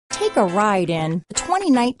Take a ride in the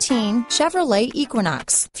 2019 Chevrolet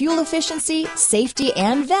Equinox. Fuel efficiency, safety,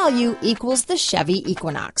 and value equals the Chevy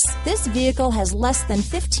Equinox. This vehicle has less than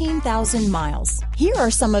 15,000 miles. Here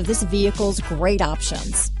are some of this vehicle's great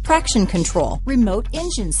options: traction control, remote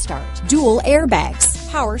engine start, dual airbags,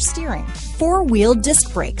 power steering, four-wheel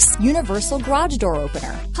disc brakes, universal garage door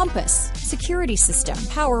opener, compass, security system,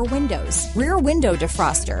 power windows, rear window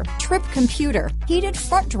defroster, trip computer, heated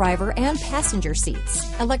front driver and passenger seats,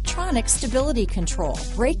 electronic stability control,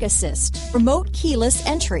 brake assist, remote keyless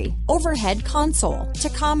entry, overhead console,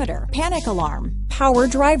 tachometer, panic alarm, power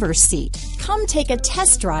driver's seat. Come take a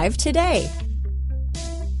test drive today.